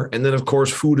 healthcare, and then, of course,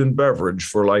 food and beverage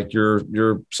for like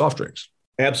your soft drinks.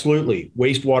 Absolutely.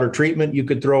 Wastewater treatment you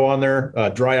could throw on there,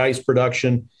 dry ice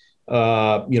production.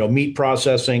 Meat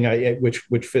processing,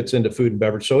 which fits into food and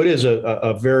beverage. So it is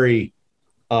a very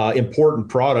important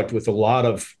product with a lot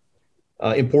of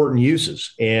important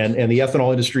uses. And the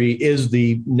ethanol industry is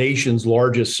the nation's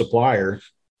largest supplier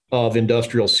of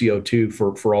industrial CO2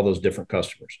 for all those different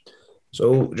customers.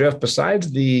 So, Jeff,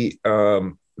 besides the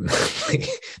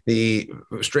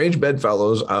strange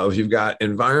bedfellows of you've got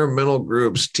environmental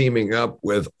groups teaming up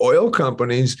with oil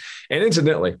companies, and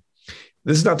incidentally,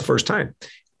 this is not the first time.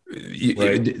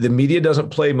 Right. The media doesn't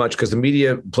play much because the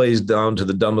media plays down to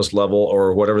the dumbest level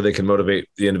or whatever they can motivate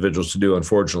the individuals to do.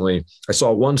 Unfortunately, I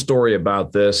saw one story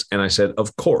about this and I said,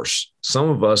 of course, some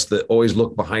of us that always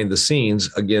look behind the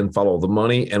scenes, again, follow the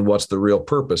money and what's the real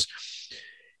purpose.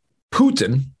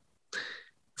 Putin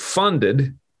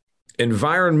funded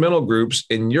environmental groups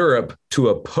in Europe to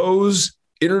oppose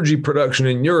energy production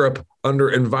in Europe under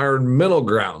environmental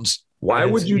grounds. Why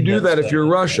would you do that if you're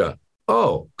Russia?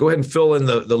 Oh, go ahead and fill in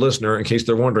the listener in case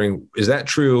they're wondering, is that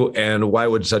true? And why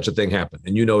would such a thing happen?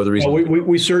 And you know the reason. Well,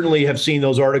 we certainly have seen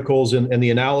those articles and the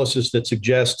analysis that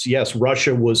suggests, yes,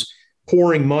 Russia was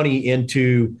pouring money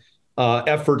into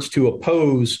efforts to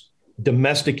oppose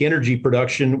domestic energy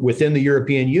production within the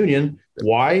European Union.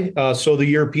 Why? So the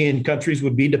European countries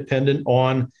would be dependent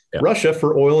on Russia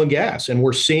for oil and gas. And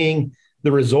we're seeing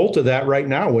the result of that right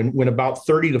now when about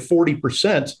 30 to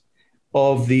 40%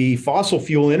 of the fossil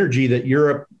fuel energy that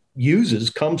Europe uses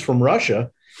comes from Russia.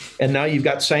 And now you've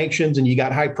got sanctions and you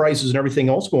got high prices and everything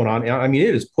else going on. I mean,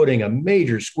 it is putting a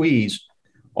major squeeze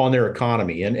on their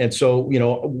economy. And so,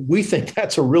 we think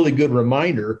that's a really good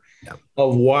reminder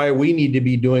of why we need to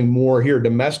be doing more here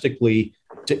domestically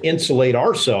to insulate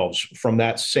ourselves from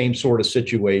that same sort of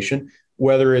situation,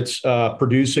 whether it's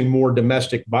producing more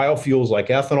domestic biofuels like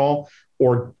ethanol,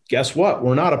 or guess what?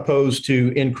 We're not opposed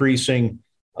to increasing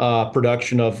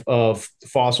production of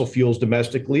fossil fuels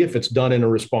domestically if it's done in a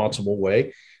responsible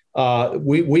way.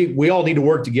 We all need to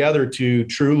work together to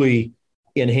truly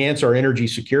enhance our energy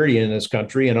security in this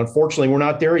country. And unfortunately, we're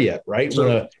not there yet, right?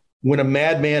 Sure. When a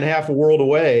madman half a world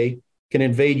away can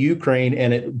invade Ukraine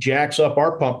and it jacks up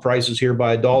our pump prices here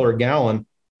by $1 a gallon,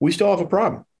 we still have a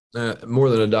problem. More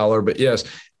than $1, but yes.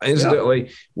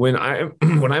 Incidentally, when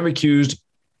I'm accused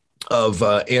of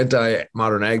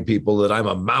anti-modern ag people that I'm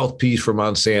a mouthpiece for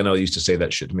Monsanto, used to say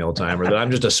that shit to me all the time, or that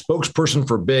I'm just a spokesperson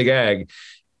for big ag,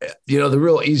 the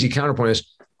real easy counterpoint is,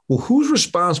 well, who's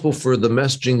responsible for the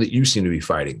messaging that you seem to be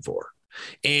fighting for?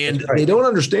 And They don't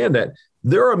understand that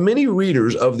there are many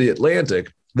readers of The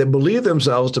Atlantic that believe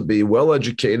themselves to be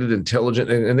well-educated, intelligent,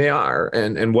 and they are,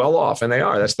 and well-off, and they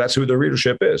are. That's who their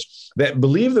readership is, that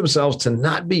believe themselves to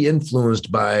not be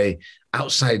influenced by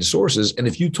outside sources. And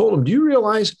if you told them, do you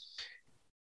realize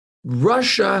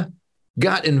Russia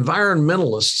got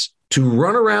environmentalists to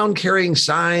run around carrying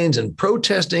signs and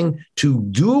protesting to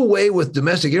do away with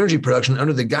domestic energy production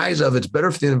under the guise of it's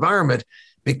better for the environment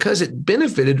because it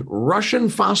benefited Russian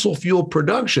fossil fuel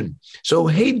production. So,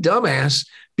 hey, dumbass,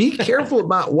 be careful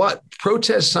about what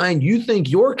protest sign you think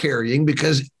you're carrying,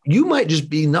 because you might just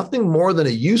be nothing more than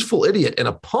a useful idiot and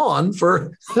a pawn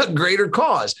for a greater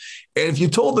cause. And if you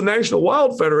told the National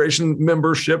Wild Federation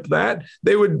membership that,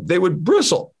 they would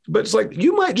bristle. But it's like,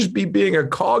 you might just be being a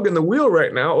cog in the wheel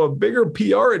right now, a bigger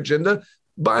PR agenda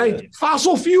by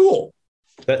fossil fuel.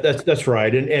 That's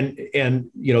right.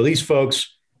 And these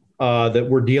folks that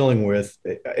we're dealing with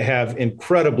have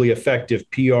incredibly effective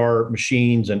PR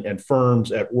machines and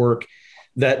firms at work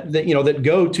that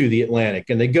go to the Atlantic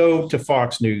and they go to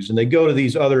Fox News and they go to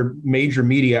these other major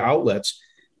media outlets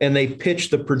and they pitch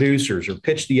the producers or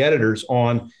pitch the editors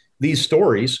on these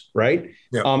stories, right?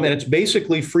 Yeah. And it's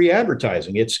basically free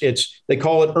advertising. It's they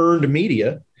call it earned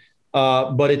media,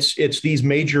 but it's these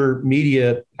major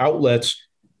media outlets,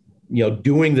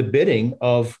 doing the bidding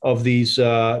of these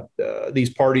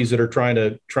parties that are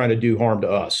trying to do harm to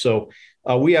us. So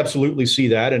we absolutely see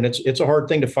that, and it's a hard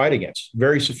thing to fight against.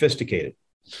 Very sophisticated.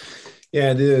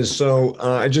 Yeah, it is. So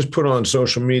I just put on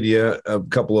social media a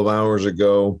couple of hours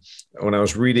ago when I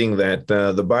was reading that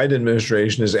the Biden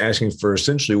administration is asking for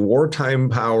essentially wartime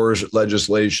powers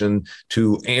legislation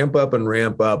to amp up and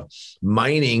ramp up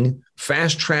mining,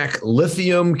 fast track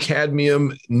lithium,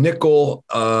 cadmium, nickel,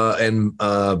 and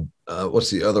what's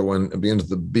the other one? It begins with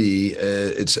the B.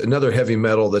 It's another heavy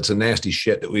metal that's a nasty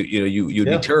shit that you'd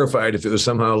be terrified if it was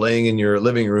somehow laying in your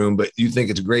living room, but you think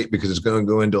it's great because it's going to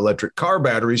go into electric car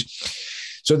batteries.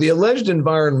 So the alleged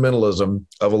environmentalism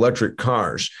of electric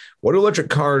cars, what do electric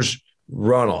cars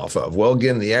run off of? Well,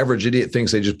 again, the average idiot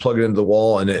thinks they just plug it into the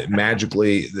wall and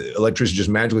the electricity just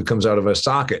magically comes out of a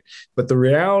socket. But the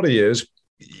reality is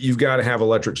you've got to have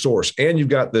electric source, and you've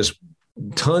got this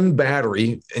ton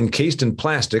battery encased in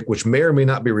plastic, which may or may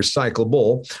not be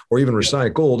recyclable or even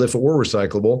recycled if it were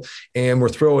recyclable. And we're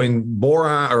throwing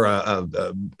boron or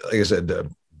like I said,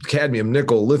 cadmium,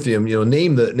 nickel, lithium,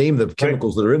 name the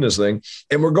chemicals that are in this thing.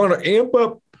 And we're going to amp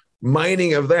up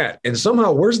mining of that. And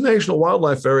somehow where's the National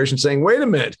Wildlife Federation saying, wait a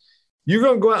minute, you're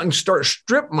going to go out and start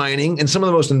strip mining in some of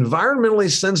the most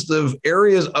environmentally sensitive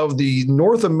areas of the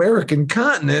North American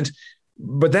continent.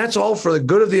 But that's all for the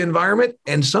good of the environment.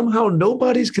 And somehow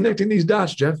nobody's connecting these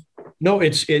dots, Jeff. No,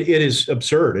 it is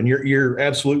absurd. And you're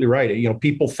absolutely right.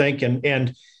 People think,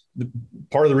 and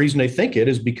part of the reason they think it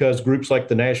is because groups like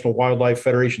the National Wildlife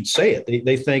Federation say it.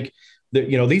 They think that,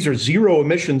 these are zero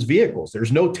emissions vehicles.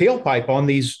 There's no tailpipe on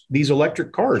these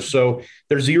electric cars. So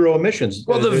there's zero emissions.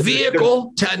 Well, the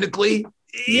vehicle technically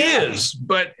is,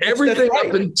 but everything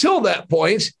up until that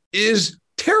point is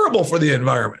terrible for the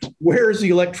environment. Where is the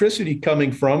electricity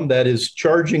coming from that is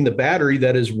charging the battery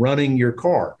that is running your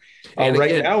car?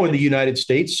 Right now in the United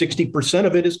States, 60%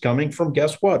 of it is coming from,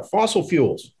 guess what? Fossil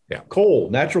fuels,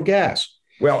 coal, natural gas.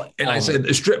 Well, and I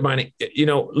said strip mining,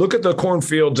 look at the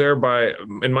cornfields there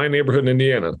in my neighborhood in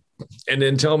Indiana, and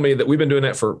then tell me that we've been doing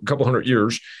that for a couple hundred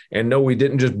years. And no, we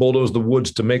didn't just bulldoze the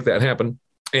woods to make that happen.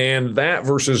 And that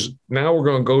versus now we're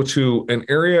going to go to an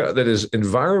area that is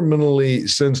environmentally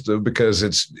sensitive because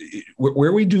it's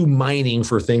where we do mining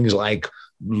for things like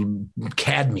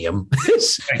cadmium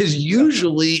is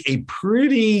usually a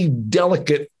pretty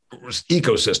delicate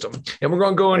ecosystem. And we're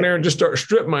going to go in there and just start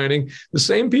strip mining. The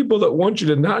same people that want you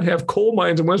to not have coal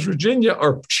mines in West Virginia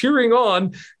are cheering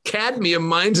on cadmium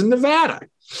mines in Nevada.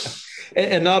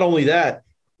 And not only that,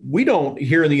 we don't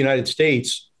here in the United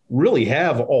States really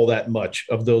have all that much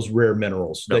of those rare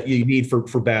minerals that you need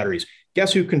for batteries.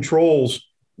 Guess who controls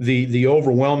the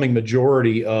overwhelming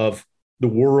majority of the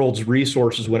world's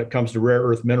resources when it comes to rare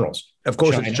earth minerals? Of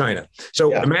course, it's China.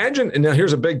 So imagine, and now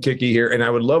here's a big kicky here, and I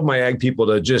would love my ag people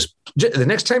to just the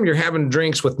next time you're having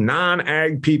drinks with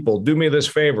non-ag people, do me this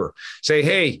favor. Say,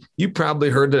 hey, you probably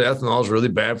heard that ethanol is really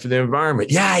bad for the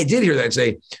environment. Yeah, I did hear that.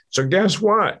 Say, so guess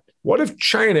what? What if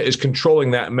China is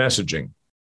controlling that messaging?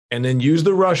 And then use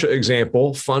the Russia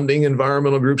example, funding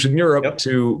environmental groups in Europe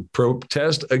to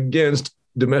protest against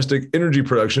domestic energy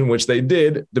production, which they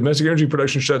did. Domestic energy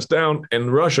production shuts down,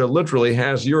 and Russia literally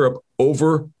has Europe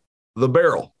over the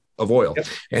barrel of oil.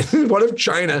 And what if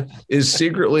China is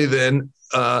secretly then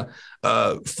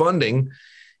funding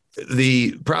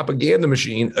the propaganda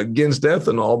machine against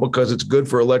ethanol because it's good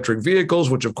for electric vehicles,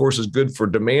 which of course is good for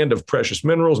demand of precious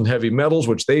minerals and heavy metals,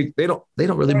 which they don't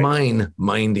really mining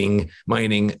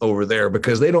over there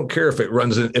because they don't care if it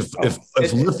runs in,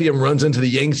 if lithium runs into the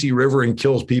Yangtze River and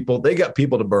kills people. They got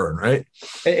people to burn, right?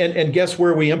 And guess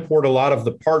where we import a lot of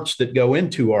the parts that go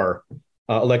into our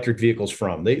electric vehicles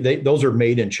from? Those are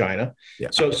made in China.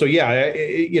 Yeah. So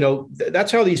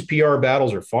that's how these PR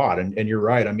battles are fought. And you're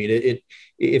right. I mean,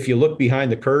 if you look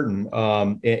behind the curtain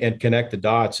and connect the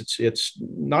dots, it's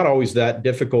not always that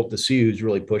difficult to see who's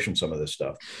really pushing some of this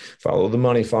stuff. Follow the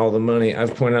money.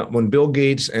 I've pointed out when Bill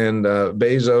Gates and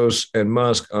Bezos and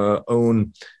Musk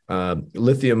own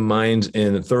lithium mines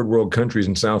in third world countries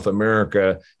in South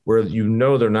America, where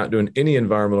they're not doing any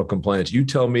environmental compliance. You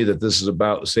tell me that this is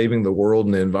about saving the world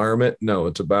and the environment? No,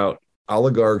 it's about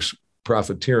oligarchs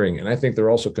profiteering. And I think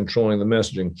they're also controlling the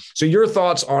messaging. So your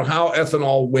thoughts on how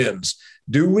ethanol wins?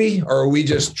 Do we, or are we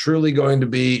just truly going to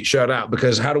be shut out?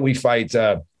 Because how do we fight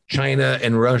China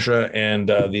and Russia and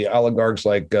the oligarchs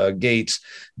like Gates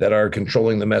that are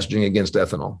controlling the messaging against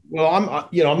ethanol? Well, I'm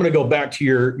going to go back to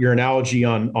your analogy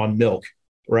on milk,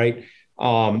 right?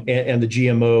 And the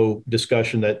GMO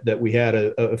discussion that we had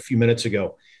a few minutes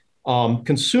ago.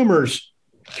 Consumers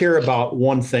care about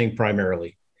one thing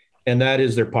primarily, and that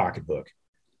is their pocketbook.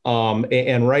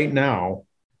 And right now,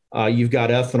 you've got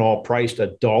ethanol priced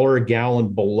 $1 a gallon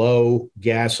below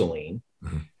gasoline.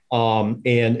 Mm-hmm.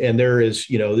 And there is,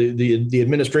 the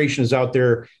administration is out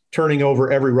there turning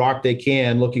over every rock they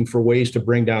can, looking for ways to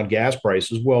bring down gas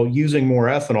prices. Well, using more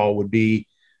ethanol would be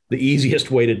the easiest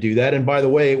way to do that. And by the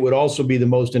way, it would also be the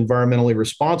most environmentally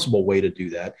responsible way to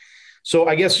do that. So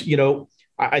I guess,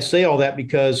 I say all that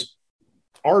because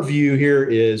our view here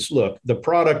is, look, the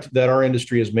product that our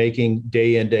industry is making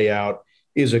day in, day out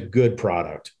is a good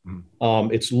product.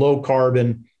 It's low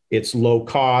carbon, it's low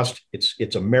cost,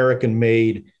 it's American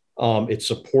made, it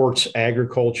supports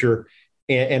agriculture.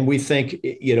 And we think,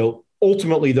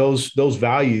 ultimately those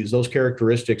values, those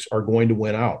characteristics are going to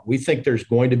win out. We think there's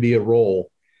going to be a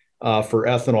role for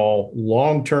ethanol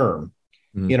long-term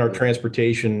in our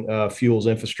transportation fuels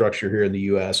infrastructure here in the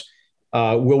U.S.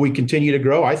 Will we continue to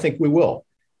grow? I think we will.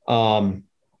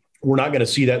 We're not going to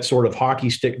see that sort of hockey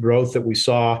stick growth that we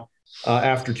saw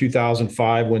after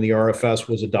 2005 when the RFS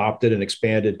was adopted and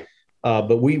expanded.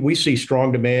 But we see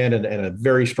strong demand and a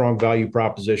very strong value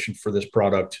proposition for this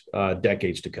product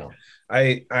decades to come.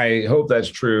 I hope that's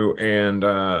true. And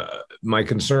my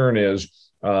concern is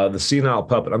the senile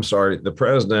puppet. I'm sorry. The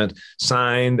president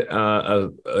signed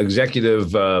an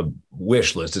executive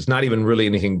wish list. It's not even really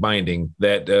anything binding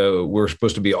that we're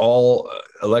supposed to be all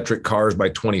electric cars by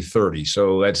 2030.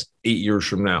 So that's 8 years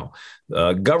from now.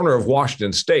 Governor of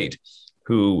Washington State,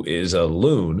 who is a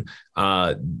loon,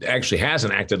 actually has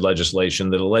enacted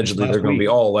legislation that allegedly they're going to be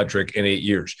all electric in 8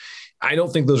 years. I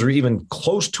don't think those are even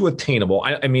close to attainable.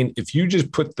 I mean, if you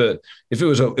just put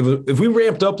if we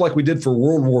ramped up like we did for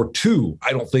World War II,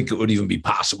 I don't think it would even be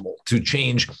possible to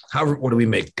change. What do we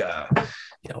make?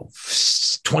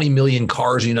 20 million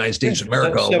cars in the United States of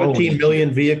America. 17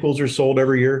 million vehicles are sold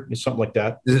every year. Something like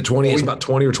that. Is it 20? It's about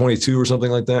 20 or 22 or something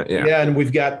like that. Yeah. Yeah. And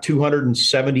we've got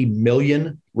 270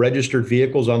 million registered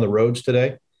vehicles on the roads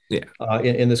today. Yeah.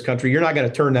 In this country, you're not going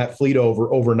to turn that fleet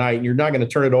over overnight. You're not going to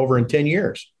turn it over in 10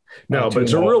 years. No, but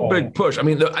it's a real big push. I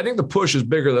mean, I think the push is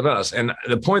bigger than us. And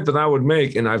the point that I would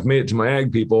make, and I've made it to my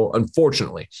ag people,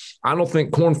 unfortunately, I don't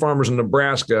think corn farmers in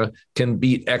Nebraska can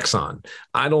beat Exxon.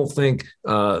 I don't think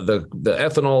the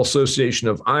Ethanol Association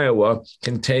of Iowa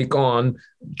can take on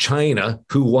China,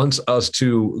 who wants us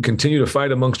to continue to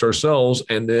fight amongst ourselves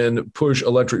and then push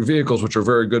electric vehicles, which are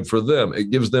very good for them. It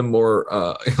gives them more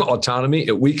autonomy.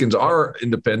 It weakens our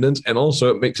independence. And also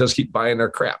it makes us keep buying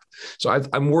their crap. So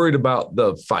I'm worried about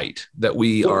the fight that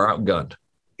we are outgunned.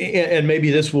 And maybe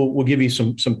this will give you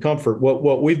some comfort.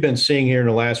 What we've been seeing here in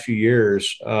the last few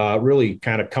years, really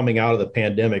kind of coming out of the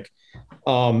pandemic,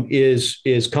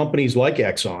 is companies like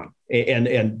Exxon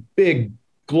and big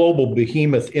global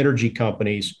behemoth energy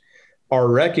companies are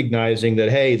recognizing that,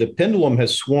 hey, the pendulum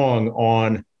has swung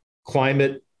on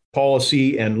climate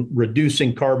policy and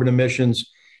reducing carbon emissions.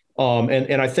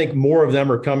 And I think more of them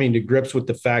are coming to grips with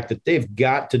the fact that they've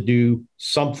got to do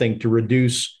something to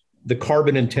reduce the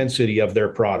carbon intensity of their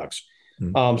products.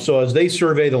 So as they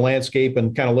survey the landscape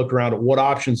and kind of look around at what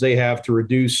options they have to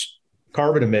reduce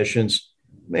carbon emissions,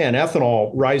 man,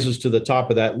 ethanol rises to the top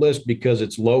of that list because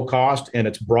it's low cost and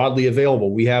it's broadly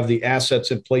available. We have the assets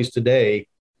in place today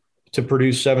to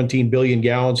produce 17 billion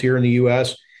gallons here in the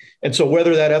U.S. And so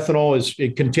whether that ethanol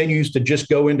it continues to just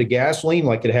go into gasoline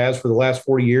like it has for the last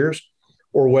 40 years,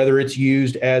 or whether it's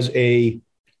used as a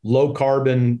low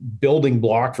carbon building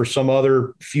block for some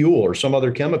other fuel or some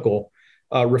other chemical,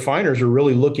 refiners are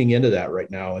really looking into that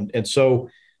right now. And so,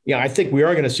 I think we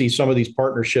are going to see some of these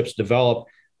partnerships develop.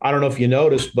 I don't know if you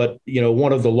noticed, but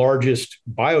one of the largest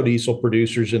biodiesel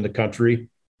producers in the country,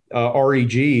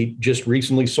 REG, just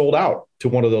recently sold out to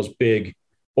one of those big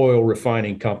oil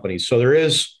refining companies. So there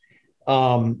is,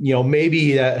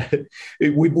 maybe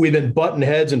we've been butting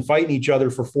heads and fighting each other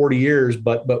for 40 years,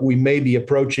 but we may be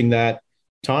approaching that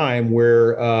time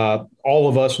where all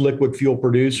of us liquid fuel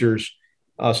producers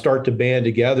start to band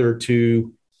together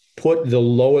to put the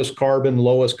lowest carbon,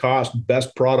 lowest cost,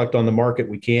 best product on the market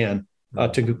we can.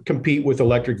 To compete with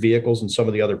electric vehicles and some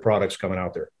of the other products coming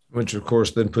out there. Which, of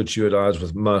course, then puts you at odds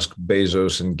with Musk,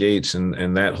 Bezos, and Gates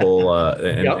and that whole,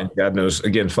 and God knows,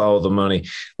 again, follow the money.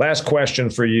 Last question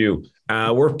for you.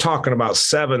 We're talking about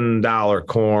 $7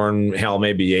 corn, hell,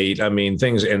 maybe $8. I mean,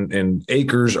 things and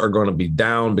acres are going to be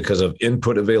down because of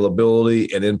input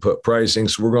availability and input pricing.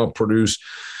 So we're going to produce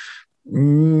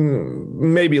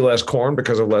Maybe less corn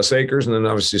because of less acres, and then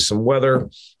obviously some weather.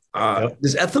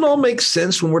 Does ethanol make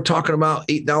sense when we're talking about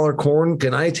 $8 corn?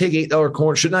 Can I take $8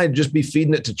 corn? Shouldn't I just be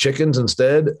feeding it to chickens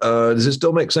instead? Does it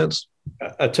still make sense?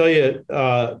 I tell you,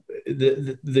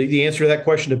 the answer to that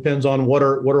question depends on what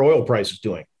are oil prices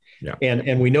doing. Yeah.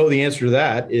 And we know the answer to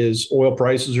that is oil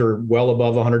prices are well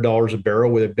above $100 a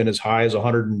barrel. They've been as high as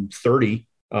 130,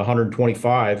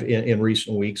 125 in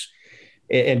recent weeks.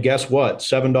 And guess what?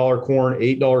 $7 corn,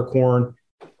 $8 corn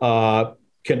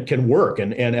can work,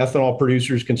 and ethanol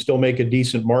producers can still make a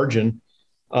decent margin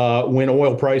when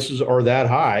oil prices are that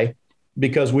high,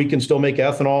 because we can still make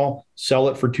ethanol, sell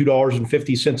it for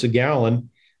 $2.50 a gallon.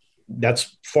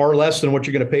 That's far less than what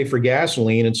you're going to pay for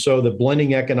gasoline. And so the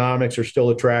blending economics are still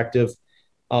attractive.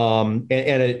 And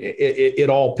it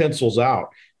all pencils out.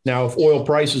 Now, if oil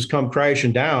prices come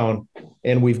crashing down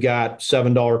and we've got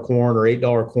 $7 corn or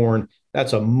 $8 corn,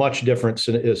 that's a much different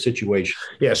situation.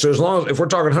 Yeah. So if we're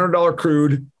talking $100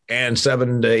 crude and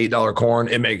 $7 to $8 corn,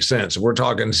 it makes sense. If we're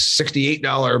talking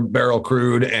 $68 barrel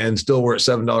crude and still we're at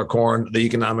 $7 corn, the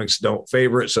economics don't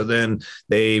favor it. So then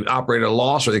they operate at a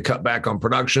loss, or they cut back on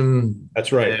production.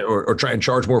 That's right. Or try and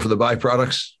charge more for the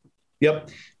byproducts. Yep,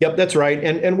 that's right.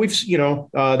 And we've,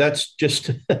 that's just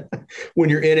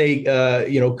when you're in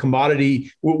a,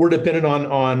 commodity, we're dependent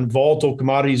on volatile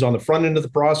commodities on the front end of the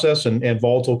process and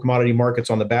volatile commodity markets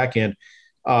on the back end.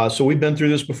 So we've been through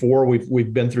this before.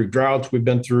 We've been through droughts. We've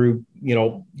been through,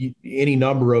 any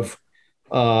number of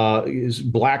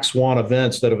black swan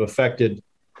events that have affected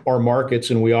our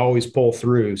markets, and we always pull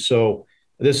through. So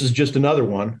this is just another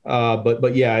one.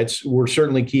 But yeah, we're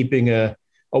certainly keeping a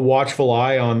watchful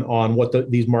eye on what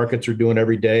these markets are doing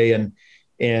every day. And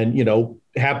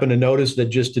happen to notice that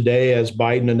just today, as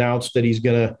Biden announced that he's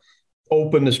going to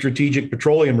open the Strategic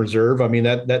Petroleum Reserve, I mean,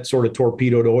 that sort of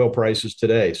torpedoed oil prices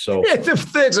today. So yeah,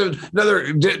 it's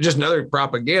another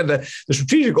propaganda. The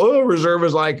Strategic Oil Reserve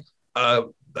is like 8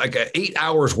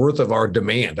 hours worth of our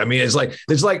demand. I mean, it's like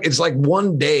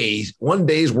one day's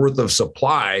worth of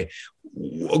supply.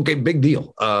 Okay, big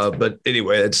deal. But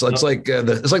anyway, it's like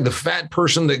the fat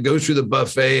person that goes through the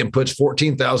buffet and puts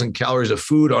 14,000 calories of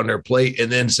food on their plate and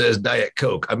then says Diet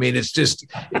Coke. I mean, it's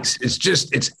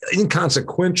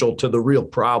inconsequential to the real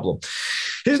problem.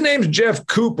 His name's Jeff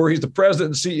Cooper. He's the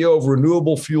president and CEO of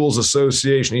Renewable Fuels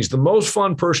Association. He's the most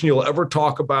fun person you'll ever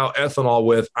talk about ethanol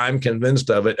with. I'm convinced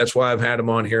of it. That's why I've had him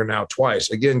on here now twice.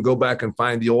 Again, go back and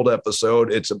find the old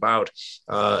episode. It's about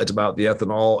the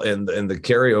ethanol and the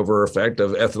carryover effect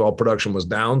of ethanol production was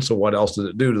down. So what else did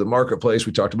it do to the marketplace?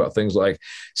 We talked about things like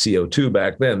CO2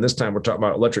 back then. This time we're talking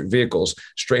about electric vehicles,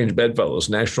 strange bedfellows,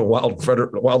 National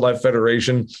Wildlife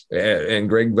Federation, and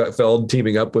Greg Gutfeld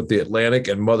teaming up with the Atlantic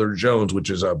and Mother Jones,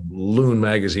 which is a loon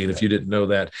magazine, if you didn't know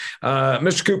that.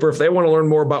 Mr. Cooper, if they want to learn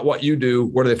more about what you do,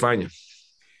 where do they find you?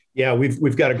 Yeah,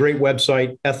 we've got a great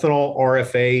website.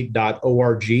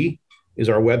 ethanolrfa.org is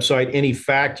our website. Any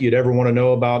fact you'd ever want to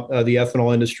know about the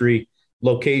ethanol industry,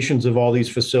 locations of all these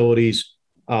facilities,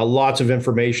 lots of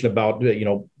information about,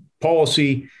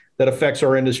 policy that affects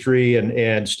our industry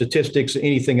and statistics,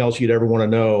 anything else you'd ever want to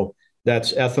know.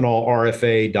 That's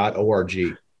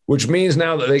ethanolrfa.org. Which means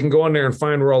now that they can go in there and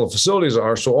find where all the facilities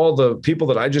are. So all the people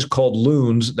that I just called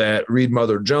loons that read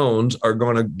Mother Jones are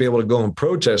going to be able to go and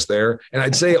protest there. And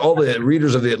I'd say all the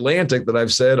readers of the Atlantic that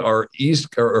I've said are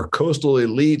east or coastal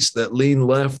elites that lean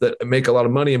left, that make a lot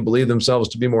of money and believe themselves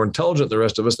to be more intelligent than the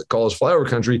rest of us that call us flower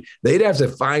country. They have to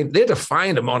find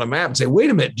them on a map and say, wait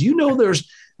a minute, do you know there's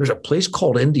a place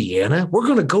called Indiana? We're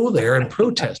going to go there and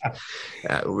protest.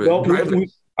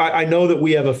 I know that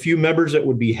we have a few members that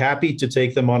would be happy to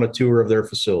take them on a tour of their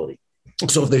facility.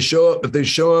 So if they show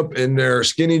up in their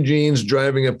skinny jeans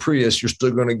driving a Prius, you're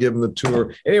still going to give them the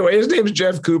tour. Anyway, his name's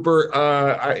Jeff Cooper.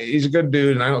 He's a good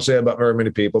dude, and I don't say that about very many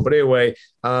people. But anyway,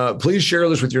 please share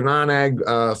this with your non-ag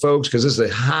folks, because this is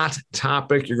a hot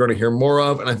topic you're going to hear more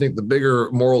of. And I think the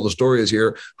bigger moral of the story is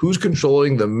here: who's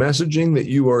controlling the messaging that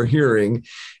you are hearing,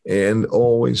 and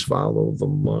always follow the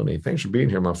money. Thanks for being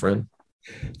here, my friend.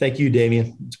 Thank you,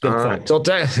 Damien. It's been fun. Until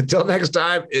next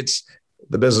time, it's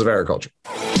the Business of Agriculture.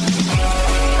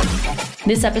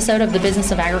 This episode of The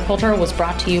Business of Agriculture was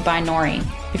brought to you by Nori.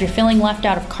 If you're feeling left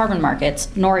out of carbon markets,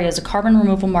 Nori is a carbon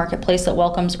removal marketplace that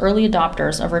welcomes early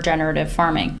adopters of regenerative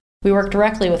farming. We work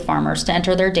directly with farmers to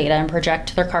enter their data and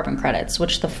project their carbon credits,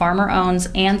 which the farmer owns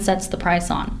and sets the price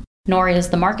on. Nori is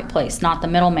the marketplace, not the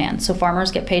middleman, so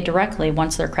farmers get paid directly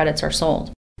once their credits are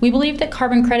sold. We believe that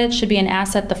carbon credits should be an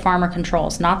asset the farmer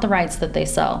controls, not the rights that they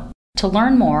sell. To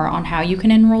learn more on how you can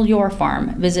enroll your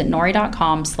farm, visit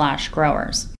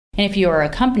nori.com/growers. And if you are a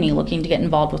company looking to get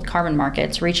involved with carbon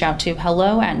markets, reach out to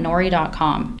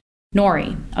hello@nori.com.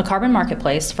 Nori, a carbon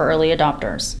marketplace for early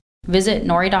adopters. Visit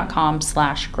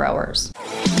nori.com/growers.